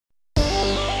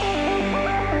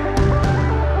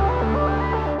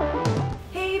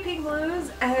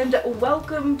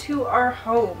welcome to our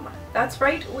home. That's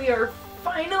right, we are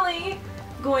finally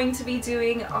going to be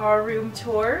doing our room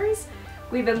tours.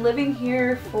 We've been living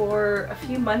here for a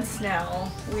few months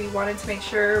now. We wanted to make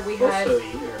sure we had... Almost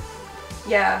a year.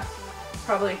 Yeah,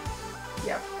 probably.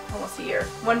 Yeah, almost a year.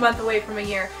 1 month away from a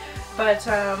year. But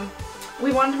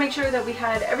we wanted to make sure that we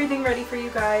had everything ready for you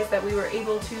guys, that we were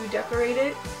able to decorate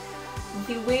it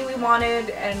the way we wanted,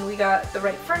 and we got the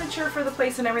right furniture for the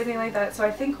place and everything like that. So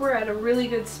I think we're at a really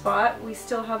good spot. We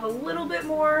still have a little bit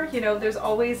more, you know, there's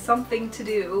always something to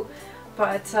do,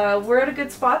 but we're at a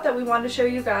good spot that we wanted to show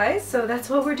you guys, so that's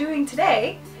what we're doing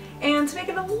today. And to make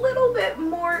it a little bit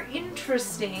more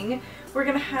interesting, we're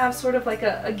gonna have sort of like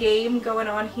a game going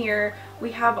on here.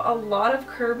 We have a lot of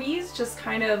Kirbys just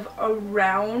kind of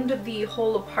around the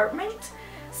whole apartment.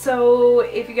 So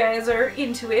if you guys are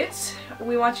into it,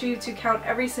 we want you to count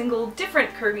every single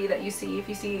different Kirby that you see. If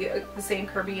you see the same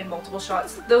Kirby in multiple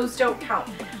shots, those don't count.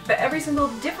 But every single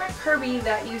different Kirby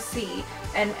that you see,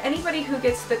 and anybody who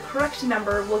gets the correct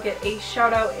number will get a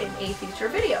shout out in a future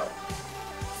video.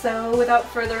 So without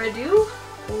further ado,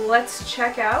 let's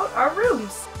check out our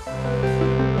rooms.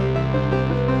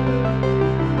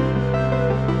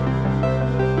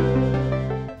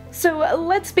 So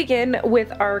let's begin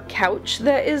with our couch.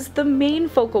 That is the main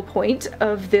focal point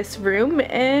of this room,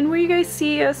 and where you guys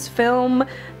see us film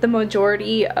the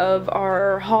majority of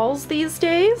our hauls these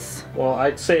days. Well,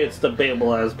 I'd say it's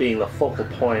debatable as being the focal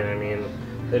point. I mean,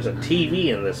 there's a TV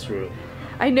in this room.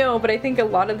 I know, but I think a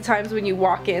lot of the times when you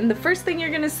walk in, the first thing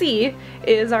you're gonna see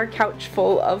is our couch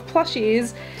full of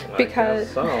plushies,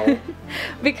 because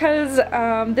because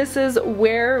this is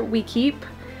where we keep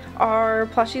our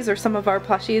plushies, or some of our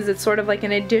plushies. It's sort of like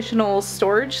an additional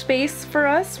storage space for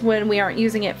us when we aren't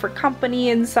using it for company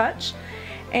and such.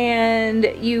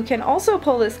 And you can also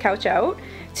pull this couch out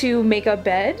to make a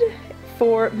bed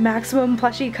for maximum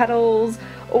plushie cuddles,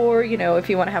 or, you know,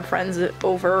 if you want to have friends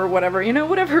over or whatever, you know,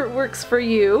 whatever works for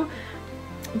you.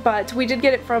 But we did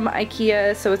get it from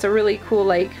IKEA, so it's a really cool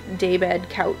like daybed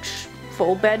couch,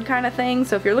 full bed kind of thing.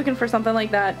 So if you're looking for something like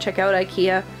that, check out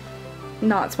IKEA.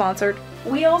 Not sponsored.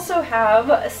 We also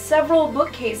have several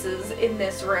bookcases in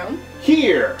this room.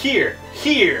 Here, here,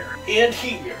 here, and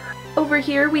here. Over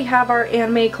here we have our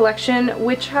anime collection,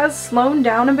 which has slowed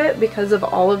down a bit because of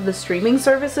all of the streaming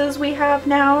services we have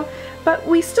now, but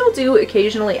we still do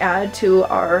occasionally add to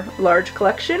our large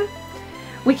collection.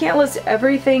 We can't list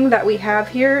everything that we have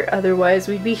here, otherwise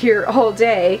we'd be here all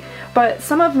day, but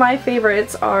some of my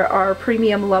favorites are our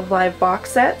premium Love Live box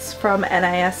sets from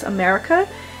NIS America,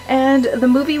 and the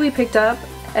movie we picked up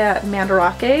at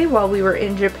Mandarake while we were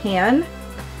in Japan.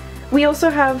 We also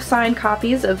have signed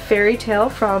copies of Fairy Tale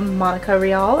from Monica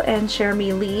Rial and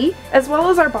Cherami Lee, as well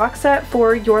as our box set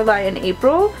for Your Lie in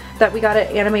April that we got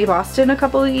at Anime Boston a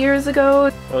couple of years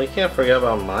ago. Well, you can't forget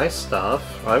about my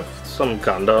stuff. I've some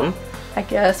Gundam. I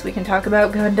guess we can talk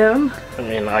about Gundam. I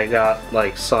mean, I got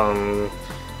like some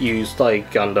used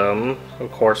like Gundam,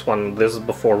 of course. When this is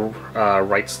before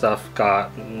Right Stuff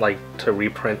got like to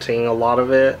reprinting a lot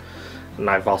of it, and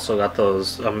I've also got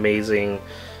those amazing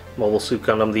Mobile Suit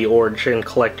Gundam the Origin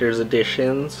collector's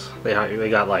editions. They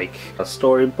got like a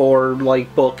storyboard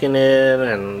like book in it,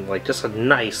 and like just a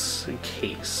nice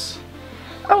case.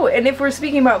 Oh, and if we're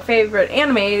speaking about favorite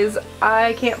animes,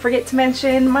 I can't forget to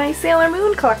mention my Sailor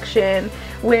Moon collection,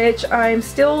 which I'm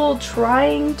still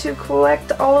trying to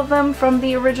collect all of them from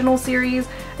the original series.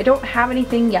 I don't have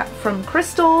anything yet from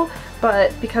Crystal,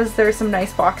 but because there's some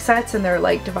nice box sets and they're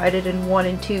like divided in 1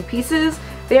 and 2 pieces,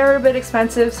 they are a bit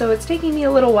expensive, so it's taking me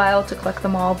a little while to collect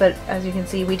them all, but as you can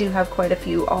see, we do have quite a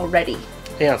few already.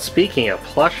 Yeah, speaking of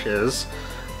plushes,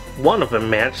 one of them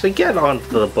managed to get onto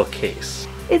the bookcase.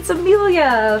 It's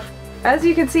Amelia! As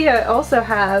you can see, I also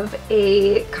have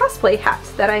a cosplay hat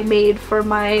that I made for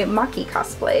my Maki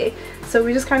cosplay. So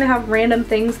we just kind of have random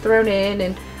things thrown in,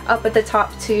 and up at the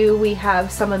top too we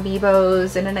have some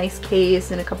amiibos and a nice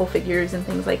case and a couple figures and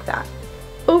things like that.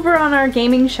 Over on our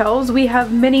gaming shelves we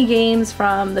have many games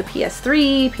from the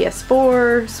PS3,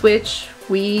 PS4, Switch,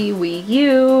 Wii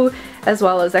U, as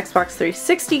well as Xbox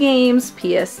 360 games,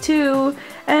 PS2,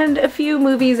 and a few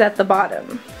movies at the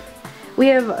bottom. We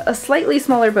have a slightly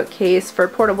smaller bookcase for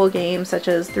portable games such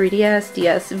as 3DS,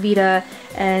 DS, Vita,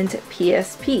 and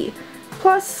PSP.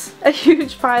 Plus a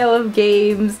huge pile of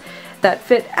games that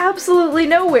fit absolutely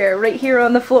nowhere right here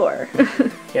on the floor.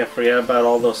 Can't forget about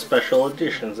all those special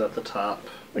editions at the top.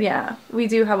 Yeah, we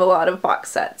do have a lot of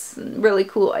box sets and really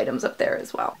cool items up there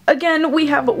as well. Again, we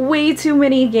have way too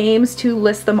many games to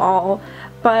list them all,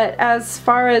 But as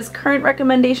far as current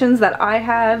recommendations that I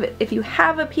have, if you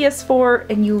have a PS4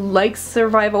 and you like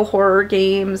survival horror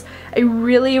games, I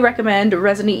really recommend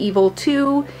Resident Evil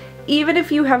 2. Even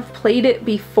if you have played it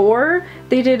before,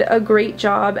 they did a great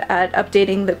job at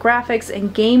updating the graphics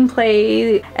and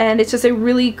gameplay, and it's just a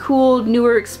really cool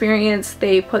newer experience.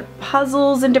 They put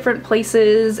puzzles in different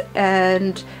places,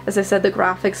 and as I said, the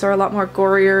graphics are a lot more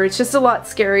gorier. It's just a lot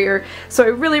scarier, so I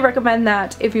really recommend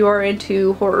that if you are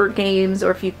into horror games,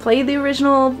 or if you played the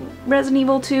original Resident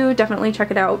Evil 2, definitely check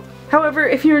it out. However,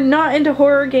 if you're not into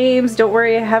horror games, don't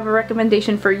worry, I have a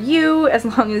recommendation for you as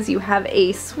long as you have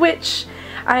a Switch.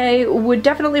 I would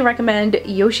definitely recommend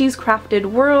Yoshi's Crafted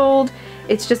World.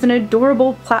 It's just an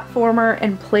adorable platformer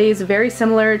and plays very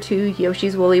similar to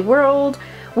Yoshi's Woolly World,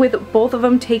 with both of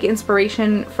them take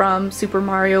inspiration from Super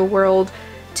Mario World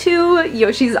 2,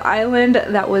 Yoshi's Island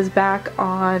that was back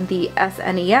on the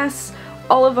SNES.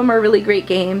 All of them are really great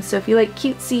games, so if you like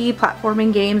cutesy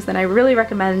platforming games, then I really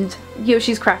recommend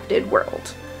Yoshi's Crafted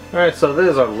World. Alright, so this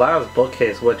is our last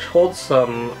bookcase, which holds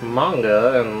some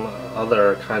manga and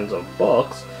other kinds of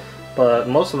books, but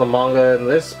most of the manga in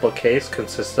this bookcase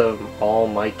consists of all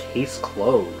my case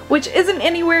clothes. Which isn't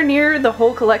anywhere near the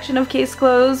whole collection of case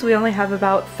clothes. We only have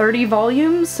about 30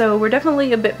 volumes, so we're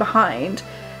definitely a bit behind.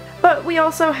 But we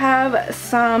also have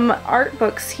some art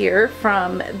books here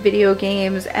from video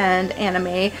games and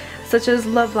anime, such as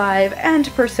Love Live and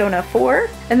Persona 4.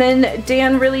 And then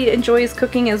Dan really enjoys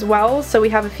cooking as well, so we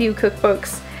have a few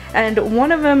cookbooks. And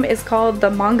one of them is called the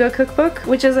Manga Cookbook,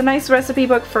 which is a nice recipe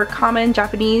book for common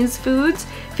Japanese foods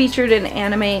featured in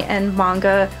anime and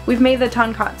manga. We've made the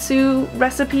tonkatsu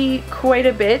recipe quite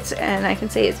a bit, and I can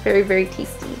say it's very, very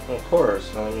tasty. Of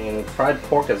course, I mean, fried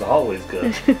pork is always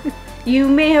good. You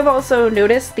may have also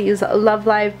noticed these Love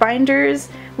Live binders.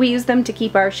 We use them to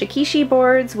keep our shikishi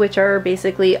boards, which are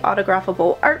basically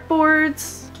autographable art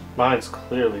boards. Mine's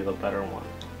clearly the better one.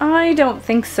 I don't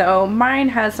think so. Mine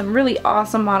has some really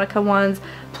awesome Monica ones.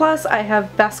 Plus I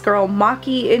have Best Girl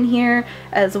Maki in here,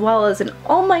 as well as an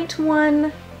All Might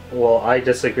one. Well, I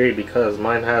disagree because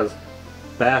mine has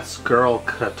Best Girl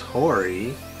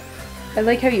Katori. I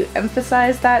like how you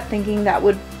emphasize that, thinking that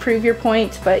would prove your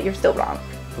point, but you're still wrong.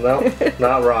 No,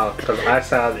 not wrong, because I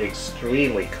sound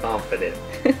extremely confident.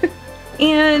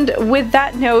 And with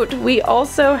that note, we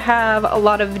also have a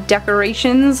lot of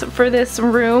decorations for this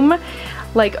room.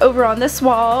 Like over on this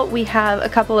wall, we have a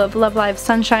couple of Love Live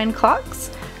Sunshine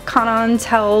clocks. Kanan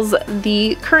tells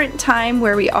the current time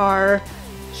where we are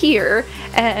here,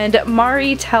 and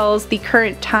Mari tells the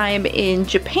current time in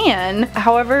Japan.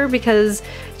 However, because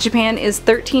Japan is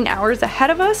 13 hours ahead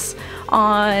of us,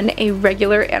 on a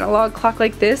regular analog clock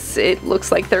like this, it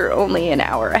looks like they're only an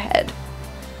hour ahead.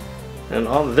 And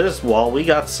on this wall, we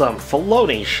got some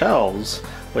floating shelves,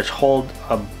 which hold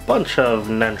a bunch of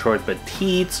Nendoroid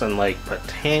Petites and like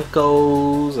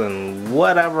Patankos and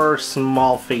whatever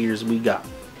small figures we got.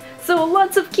 So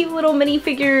lots of cute little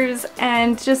minifigures,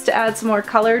 and just to add some more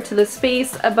color to the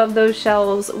space above those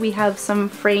shelves, we have some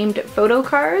framed photo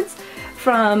cards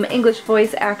from English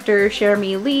voice actor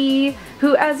Jeremy Lee,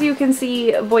 who, as you can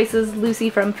see, voices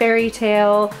Lucy from Fairy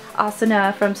Tail,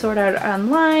 Asuna from Sword Art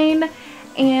Online,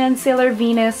 and Sailor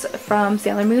Venus from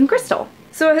Sailor Moon Crystal.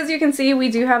 So as you can see,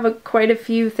 we do have quite a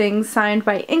few things signed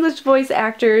by English voice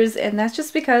actors, and that's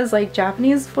just because like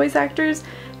Japanese voice actors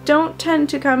don't tend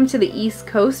to come to the East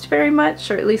Coast very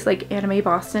much, or at least like Anime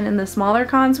Boston and the smaller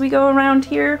cons we go around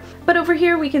here. But over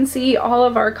here we can see all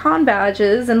of our con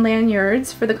badges and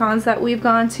lanyards for the cons that we've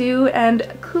gone to,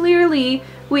 and clearly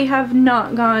we have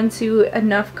not gone to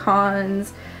enough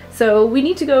cons, so we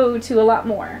need to go to a lot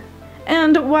more.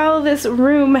 And while this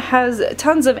room has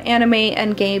tons of anime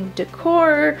and game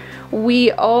decor, we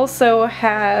also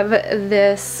have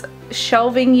this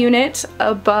shelving unit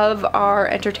above our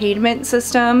entertainment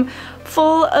system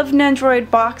full of Nendoroid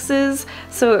boxes,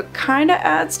 so it kind of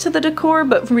adds to the decor,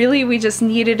 but really we just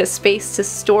needed a space to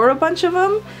store a bunch of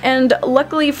them. And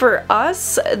luckily for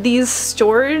us, these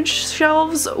storage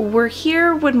shelves were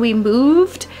here when we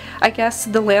moved. I guess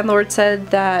the landlord said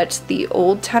that the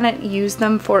old tenant used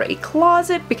them for a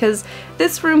closet because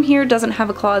this room here doesn't have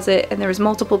a closet, and there was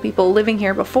multiple people living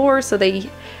here before, so they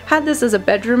had this as a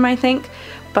bedroom, I think.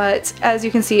 But as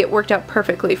you can see, it worked out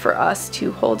perfectly for us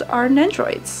to hold our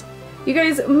Nendoroids. You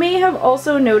guys may have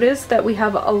also noticed that we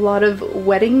have a lot of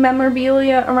wedding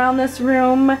memorabilia around this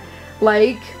room,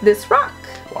 like this rock.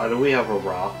 Why do we have a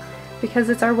rock? Because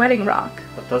it's our wedding rock.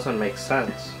 That doesn't make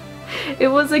sense. It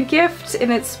was a gift,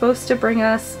 and it's supposed to bring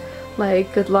us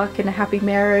like good luck and a happy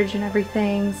marriage and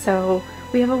everything, so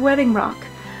we have a wedding rock.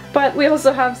 But we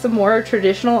also have some more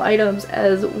traditional items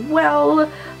as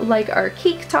well, like our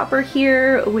cake topper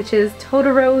here, which is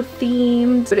Totoro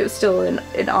themed. But it was still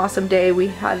an awesome day. We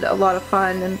had a lot of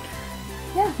fun, and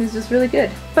yeah, it was just really good.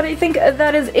 But I think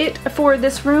that is it for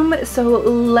this room, so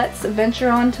let's venture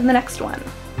on to the next one.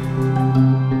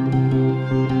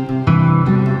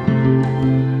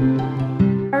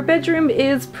 Our bedroom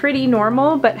is pretty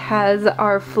normal, but has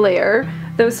our flair,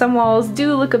 though some walls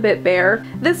do look a bit bare.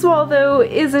 This wall, though,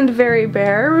 isn't very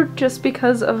bare, just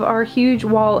because of our huge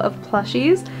wall of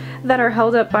plushies that are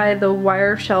held up by the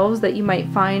wire shelves that you might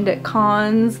find at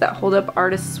cons that hold up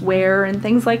artists' wear and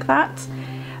things like that.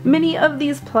 Many of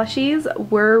these plushies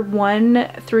were won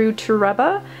through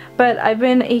Tureba, but I've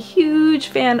been a huge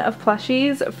fan of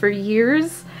plushies for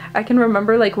years. I can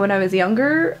remember, like, when I was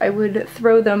younger, I would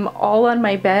throw them all on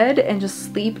my bed and just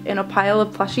sleep in a pile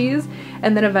of plushies,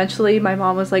 and then eventually my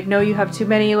mom was like, no, you have too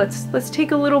many, let's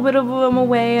take a little bit of them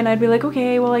away, and I'd be like,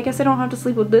 okay, well, I guess I don't have to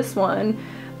sleep with this one.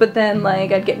 But then,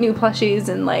 like, I'd get new plushies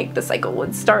and, like, the cycle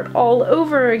would start all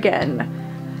over again.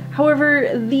 However,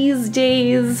 these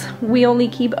days we only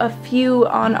keep a few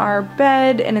on our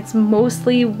bed, and it's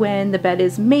mostly when the bed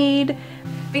is made,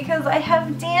 because I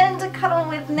have Dan to cuddle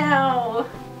with now.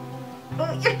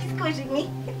 Oh, you're squishing me.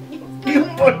 You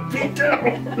put me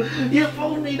down! You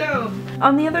pulled me down!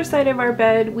 On the other side of our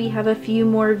bed we have a few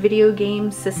more video game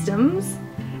systems,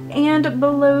 and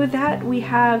below that we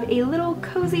have a little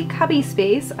cozy cubby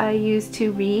space I use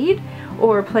to read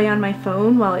or play on my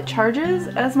phone while it charges,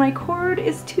 as my cord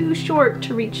is too short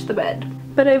to reach the bed.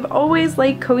 But I've always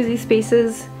liked cozy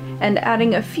spaces, and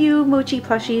adding a few mochi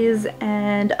plushies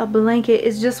and a blanket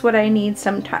is just what I need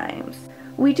sometimes.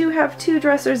 We do have two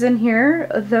dressers in here,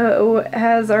 though,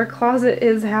 as our closet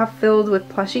is half filled with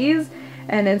plushies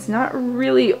and it's not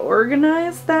really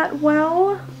organized that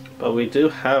well. But we do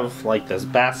have, like, this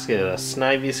basket of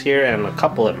Snivies here and a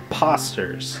couple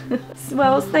imposters.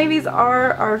 Well, Snivies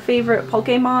are our favorite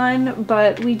Pokemon,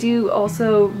 but we do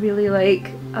also really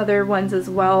like other ones as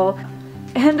well.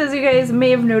 And as you guys may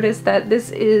have noticed, that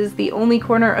this is the only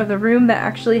corner of the room that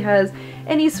actually has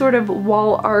any sort of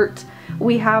wall art.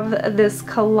 We have this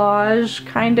collage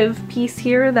kind of piece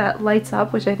here that lights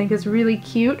up, which I think is really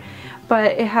cute.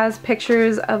 But it has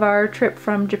pictures of our trip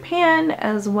from Japan,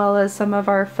 as well as some of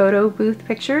our photo booth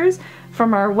pictures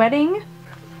from our wedding.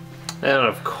 And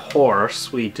of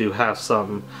course, we do have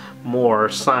some more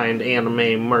signed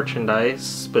anime merchandise,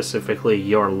 specifically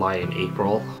Your Lie in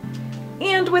April.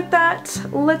 And with that,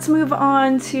 let's move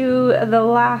on to the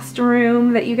last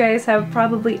room that you guys have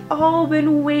probably all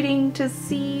been waiting to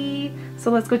see. So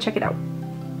let's go check it out.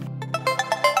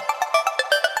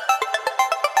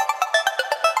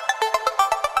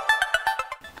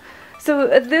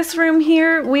 So this room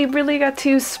here, we really got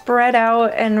to spread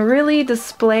out and really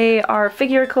display our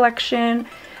figure collection.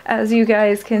 As you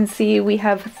guys can see, we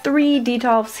have 3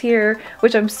 Detolfs here,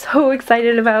 which I'm so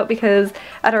excited about because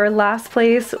at our last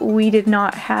place we did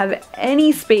not have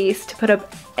any space to put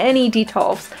up any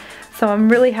Detolfs. So I'm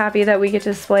really happy that we get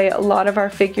to display a lot of our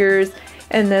figures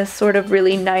in this sort of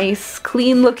really nice,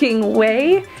 clean looking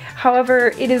way. However,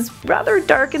 it is rather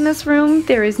dark in this room.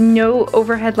 There is no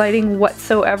overhead lighting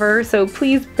whatsoever, so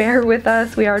please bear with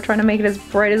us. We are trying to make it as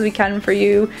bright as we can for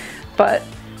you, but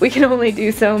we can only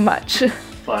do so much.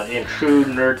 But in true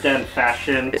nerd den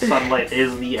fashion, sunlight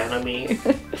is the enemy.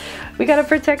 We gotta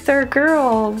protect our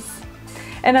girls.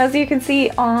 And as you can see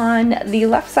on the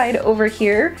left side over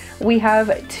here, we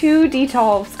have 2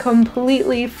 Detolfs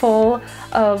completely full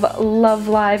of Love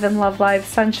Live and Love Live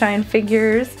Sunshine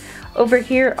figures. Over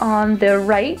here on the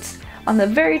right, on the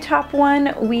very top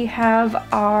one, we have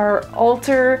our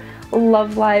Alter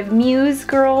Love Live Muse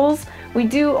girls. We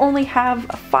do only have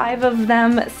 5 of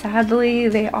them, sadly.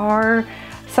 They are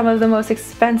some of the most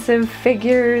expensive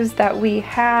figures that we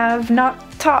have.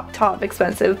 Not top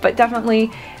expensive, but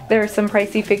definitely there are some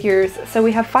pricey figures. So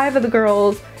we have 5 of the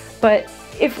girls, but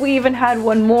if we even had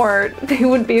one more, they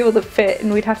wouldn't be able to fit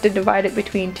and we'd have to divide it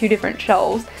between 2 different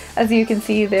shelves. As you can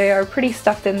see, they are pretty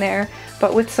stuffed in there,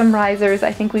 but with some risers,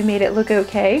 I think we made it look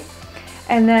okay.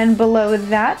 And then below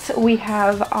that, we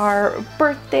have our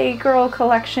birthday girl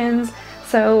collections.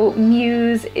 So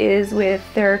Muse is with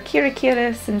their Kira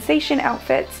Kira Sensation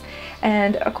outfits,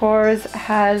 and of course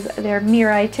has their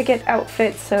Mirai ticket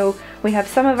outfits, so we have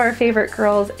some of our favorite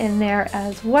girls in there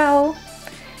as well.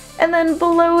 And then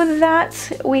below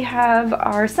that we have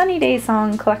our Sunny Day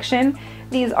Song collection.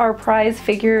 These are prize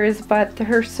figures, but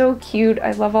they're so cute.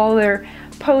 I love all their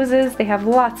poses. They have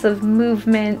lots of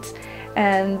movement,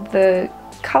 and the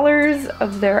colors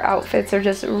of their outfits are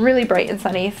just really bright and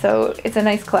sunny, so it's a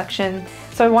nice collection.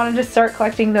 So I wanted to start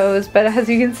collecting those, but as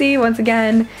you can see, once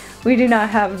again, we do not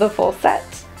have the full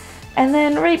set. And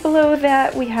then right below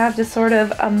that, we have just sort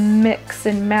of a mix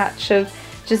and match of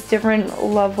just different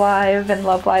Love Live and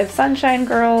Love Live Sunshine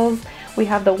girls. We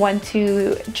have the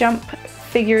 1-2 jump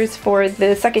figures for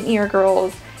the second year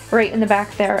girls right in the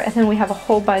back there, and then we have a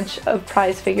whole bunch of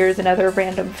prize figures and other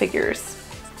random figures.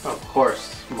 Of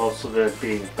course, most of it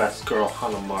being Best Girl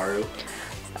Hanamaru.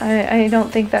 I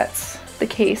don't think that's the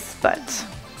case, but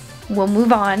we'll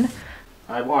move on.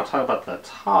 I want to talk about the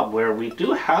top where we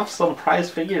do have some prize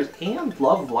figures and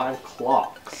Love Live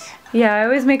clocks. Yeah, I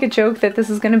always make a joke that this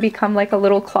is going to become like a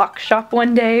little clock shop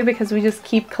one day because we just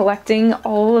keep collecting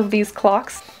all of these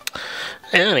clocks.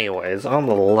 Anyways, on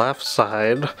the left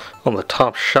side, on the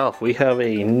top shelf, we have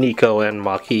a Nico and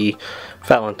Maki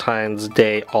Valentine's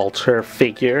Day altar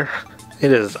figure.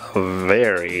 It is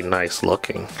very nice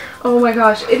looking. Oh my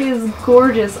gosh, it is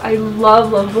gorgeous. I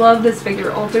love this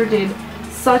figure. Altar did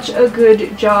such a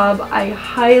good job. I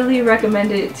highly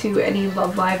recommend it to any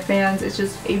Love Live fans. It's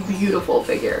just a beautiful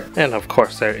figure. And of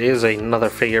course, there is another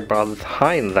figure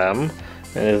behind them.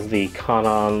 It is the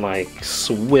Kanan like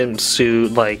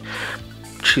swimsuit, like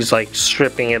she's like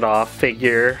stripping it off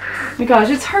figure. Oh my gosh,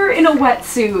 it's her in a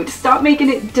wetsuit. Stop making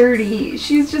it dirty.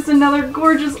 She's just another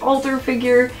gorgeous altar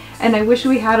figure, and I wish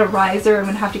we had a riser. I'm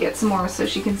gonna have to get some more so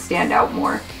she can stand out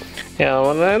more. Yeah,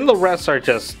 and then the rest are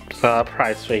just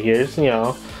prize figures, you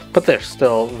know, but they're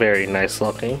still very nice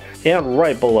looking. And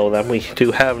right below them, we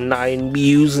do have 9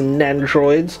 Muse and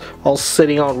Nendroids all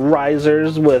sitting on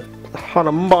risers with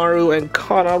Hanamaru and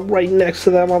Kana right next to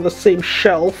them on the same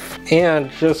shelf. And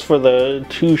just for the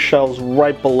 2 shelves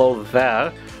right below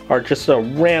that are just a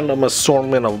random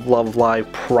assortment of Love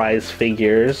Live prize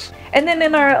figures. And then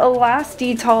in our last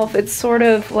detolf, it's sort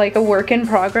of like a work in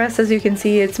progress. As you can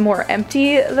see, it's more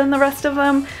empty than the rest of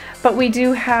them. But we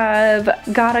do have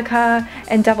Gattaca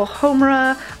and Devil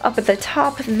Homura up at the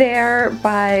top there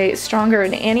by Stronger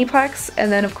and Aniplex.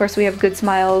 And then of course we have Good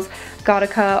Smiles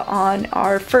Gattaca on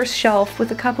our first shelf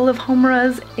with a couple of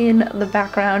Homuras in the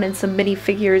background and some mini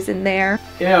figures in there.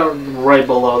 Yeah, right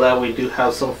below that we do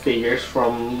have some figures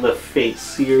from the Fate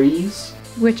series,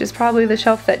 which is probably the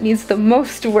shelf that needs the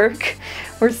most work.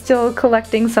 We're still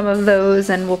collecting some of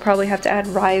those, and we'll probably have to add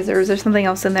risers or something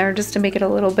else in there just to make it a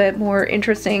little bit more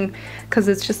interesting, because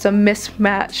it's just a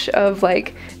mismatch of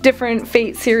like different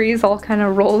Fate series all kind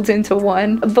of rolled into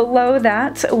one. Below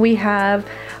that we have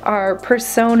our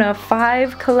Persona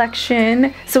 5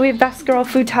 collection. So we have Best Girl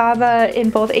Futaba in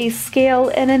both a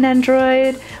scale and an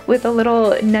Nendroid, with a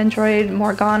little Nendroid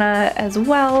Morgana as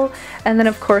well. And then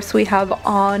of course we have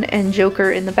On and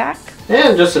Joker in the back.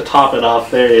 And just to top it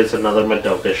off, there is another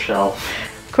Madoka shelf.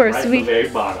 Of course, right at the very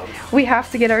bottom. We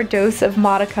have to get our dose of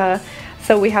Madoka.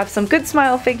 So we have some Good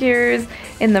Smile figures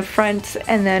in the front,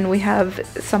 and then we have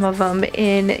some of them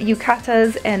in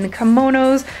yukatas and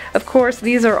kimonos. Of course,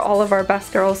 these are all of our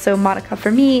best girls, so Madoka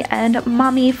for me and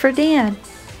Mommy for Dan.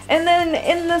 And then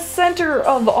in the center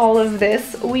of all of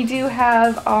this, we do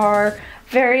have our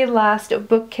very last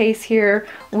bookcase here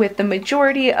with the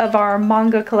majority of our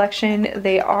manga collection.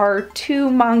 They are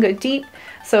 2 manga deep,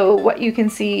 so what you can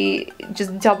see,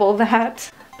 just double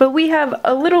that. But we have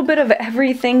a little bit of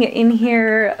everything in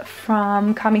here,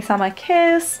 from Kami-sama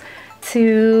Kiss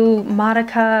to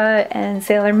Madoka and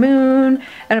Sailor Moon,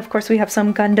 and of course we have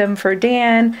some Gundam for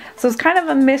Dan. So it's kind of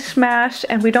a mishmash,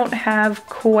 and we don't have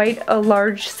quite a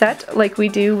large set like we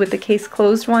do with the case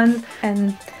closed ones.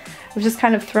 And I've just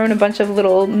kind of thrown a bunch of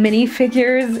little mini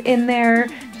figures in there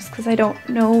just because I don't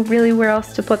know really where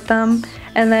else to put them.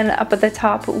 And then up at the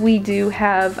top we do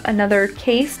have another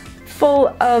case full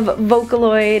of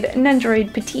Vocaloid,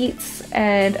 Nendroid Petites,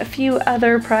 and a few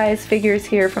other prize figures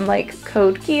here from like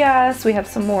Code Geass. We have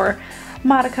some more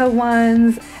Madoka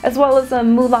ones, as well as a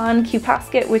Mulan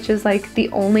Q-Posket, which is like the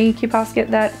only Q-Posket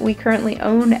that we currently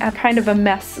own. Kind of a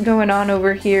mess going on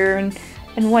over here,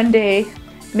 and one day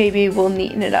maybe we'll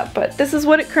neaten it up, but this is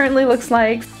what it currently looks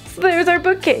like. So there's our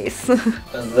bookcase.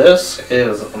 And this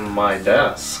is my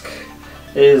desk.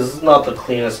 It is not the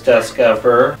cleanest desk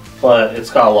ever, but it's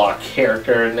got a lot of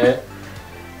character in it.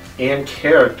 And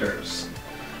characters.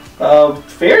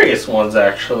 Various ones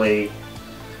actually.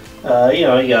 You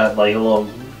know, you got like a little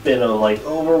bit of like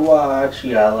Overwatch,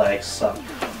 you got like some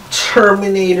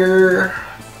Terminator,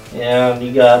 and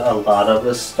you got a lot of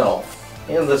the stuff.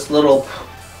 And this little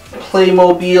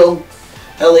Playmobil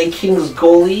LA Kings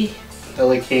goalie.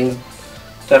 LA Kings,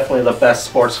 definitely the best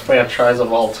sports franchise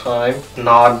of all time.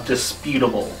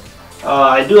 Non-disputable.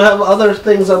 I do have other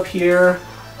things up here.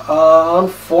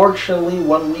 Unfortunately,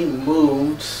 when we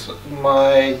moved,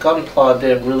 my gunpla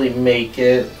didn't really make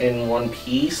it in one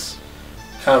piece.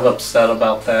 Kind of upset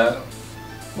about that.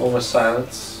 Moment of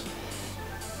silence.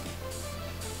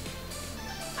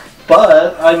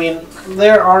 But, I mean,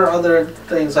 there are other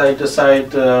things I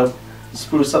decided to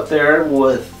spruce up there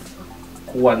with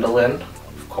Gwendolyn.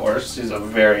 Of course, she's a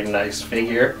very nice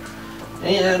figure.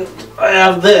 And I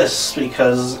have this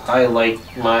because I like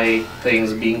my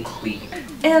things being clean.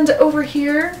 And over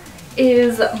here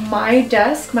is my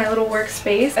desk, my little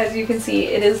workspace. As you can see,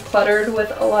 it is cluttered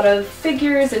with a lot of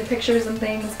figures and pictures and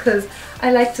things because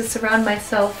I like to surround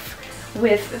myself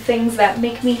with things that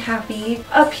make me happy.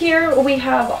 Up here we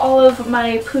have all of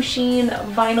my Pusheen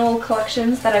vinyl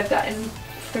collections that I've gotten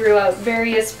throughout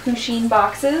various Pusheen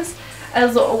boxes,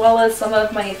 as well as some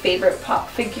of my favorite pop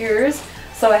figures.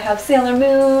 So I have Sailor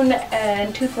Moon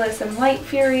and Toothless and Light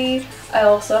Fury. I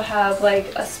also have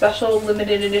like a special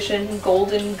limited edition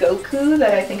Golden Goku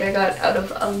that I think I got out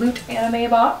of a Loot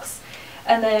anime box.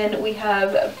 And then we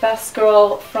have Best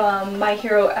Girl from My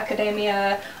Hero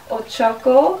Academia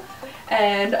Ochako,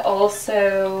 and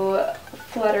also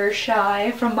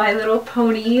Fluttershy from My Little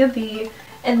Pony.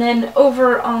 And then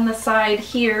over on the side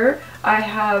here, I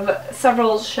have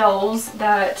several shelves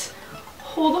that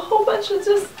hold a whole bunch of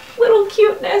just little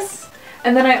cuteness.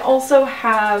 And then I also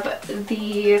have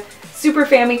the Super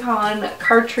Famicom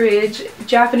cartridge,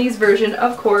 Japanese version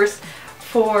of course,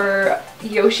 for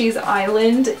Yoshi's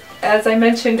Island. As I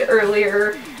mentioned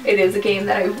earlier, it is a game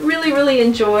that I really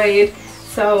enjoyed.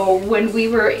 So when we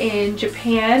were in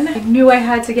Japan, I knew I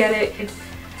had to get it.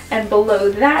 And below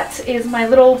that is my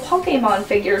little Pokemon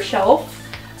figure shelf.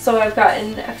 So I've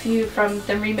gotten a few from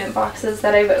the remint boxes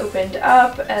that I've opened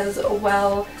up, as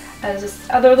well as just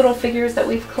other little figures that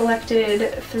we've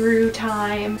collected through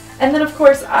time. And then of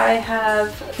course I have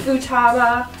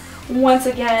Futaba. Once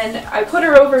again, I put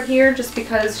her over here just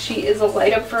because she is a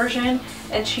light up version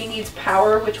and she needs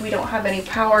power, which we don't have any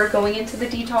power going into the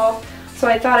Detolf. So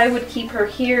I thought I would keep her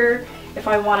here if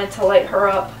I wanted to light her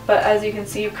up. But as you can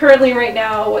see, currently right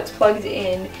now what's plugged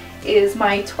in is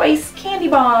my Twice Candy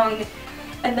Bong.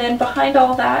 And then behind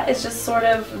all that is just sort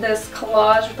of this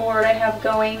collage board I have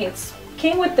going. It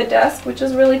came with the desk, which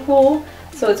is really cool,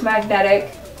 so it's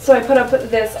magnetic. So I put up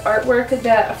this artwork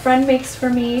that a friend makes for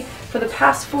me. For the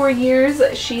past 4 years,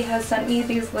 she has sent me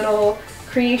these little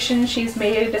creations she's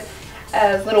made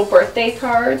as little birthday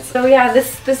cards. So yeah,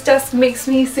 this desk makes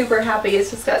me super happy. It's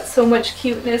just got so much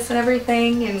cuteness and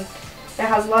everything, and it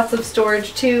has lots of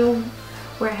storage too,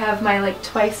 where I have my like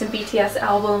Twice and BTS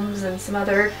albums and some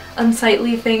other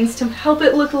unsightly things to help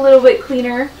it look a little bit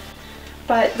cleaner.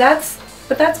 But that's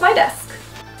my desk.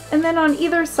 And then on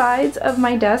either sides of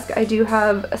my desk I do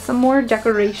have some more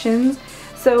decorations.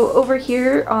 So over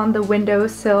here on the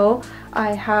windowsill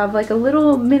I have like a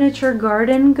little miniature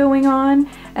garden going on,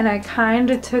 and I kind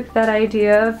of took that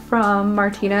idea from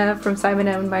Martina from Simon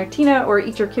and Martina, or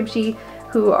Eat Your Kimchi,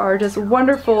 who are just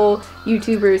wonderful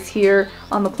YouTubers here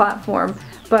on the platform.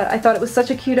 But I thought it was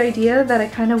such a cute idea that I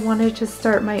kind of wanted to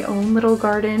start my own little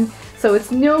garden. So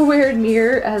it's nowhere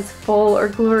near as full or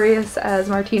glorious as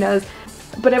Martina's,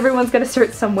 but everyone's got to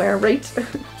start somewhere, right?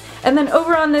 And then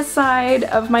over on this side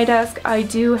of my desk, I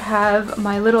do have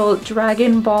my little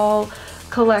Dragon Ball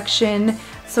collection.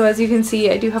 So as you can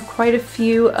see, I do have quite a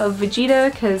few of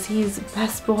Vegeta because he's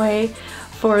best boy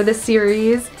for the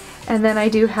series. And then I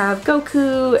do have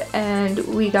Goku, and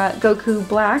we got Goku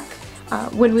Black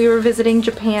when we were visiting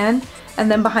Japan.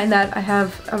 And then behind that I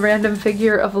have a random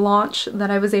figure of Launch that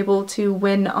I was able to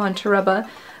win on Tereba.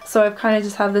 So I've kind of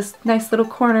just have this nice little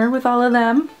corner with all of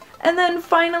them. And then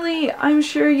finally, I'm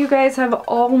sure you guys have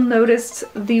all noticed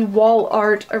the wall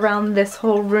art around this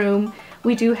whole room.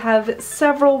 We do have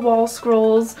several wall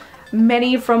scrolls,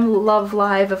 many from Love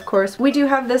Live, of course. We do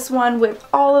have this one with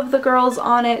all of the girls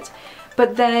on it,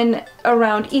 but then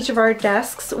around each of our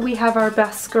desks we have our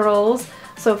best girls.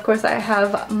 So of course I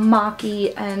have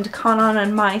Maki and Kanon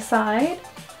on my side.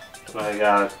 I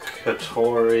got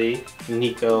Katori,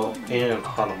 Nico, and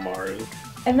Hanamaru.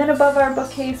 And then above our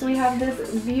bookcase we have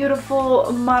this beautiful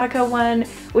Madoka one,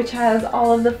 which has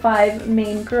all of the 5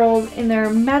 main girls in their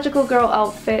magical girl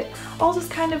outfit, all just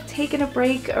kind of taking a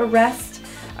break, a rest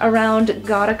around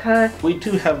Gattaca. We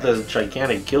do have this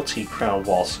gigantic Guilty Crown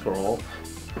wall scroll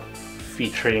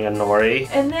featuring Inori.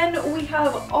 And then we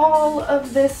have all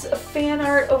of this fan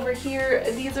art over here.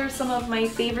 These are some of my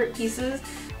favorite pieces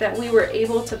that we were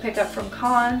able to pick up from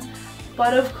cons,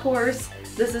 but of course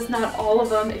this is not all of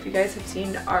them. If you guys have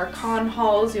seen our con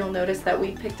hauls, you'll notice that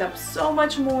we picked up so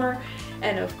much more,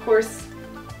 and of course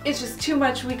it's just too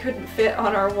much we couldn't fit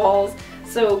on our walls.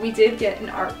 So we did get an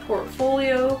art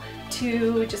portfolio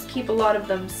to just keep a lot of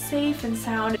them safe and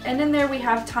sound. And in there we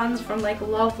have tons from like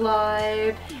Love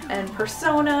Live and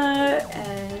Persona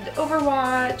and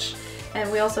Overwatch.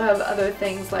 And we also have other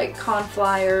things like con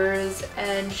flyers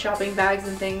and shopping bags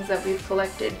and things that we've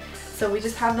collected. So we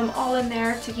just have them all in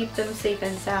there to keep them safe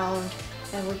and sound,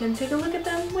 and we can take a look at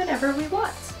them whenever we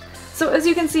want. So as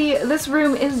you can see, this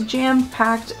room is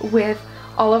jam-packed with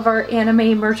all of our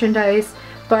anime merchandise,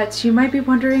 but you might be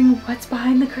wondering what's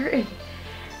behind the curtain.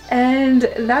 And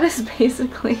that is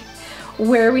basically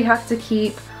where we have to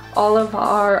keep all of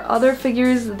our other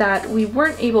figures that we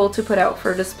weren't able to put out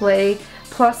for display,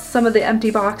 plus some of the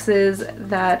empty boxes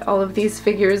that all of these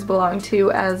figures belong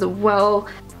to as well.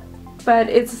 But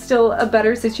it's still a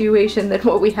better situation than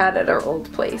what we had at our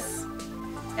old place.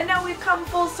 And now we've come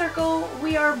full circle.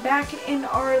 We are back in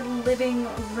our living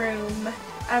room.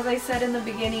 As I said in the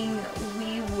beginning,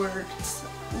 we worked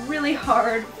really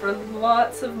hard for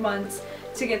lots of months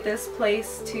to get this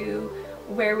place to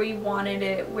where we wanted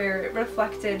it, where it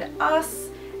reflected us,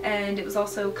 and it was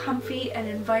also comfy and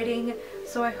inviting.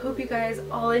 So I hope you guys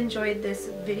all enjoyed this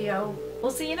video.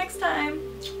 We'll see you next time.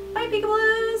 Bye,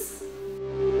 Peekaboos!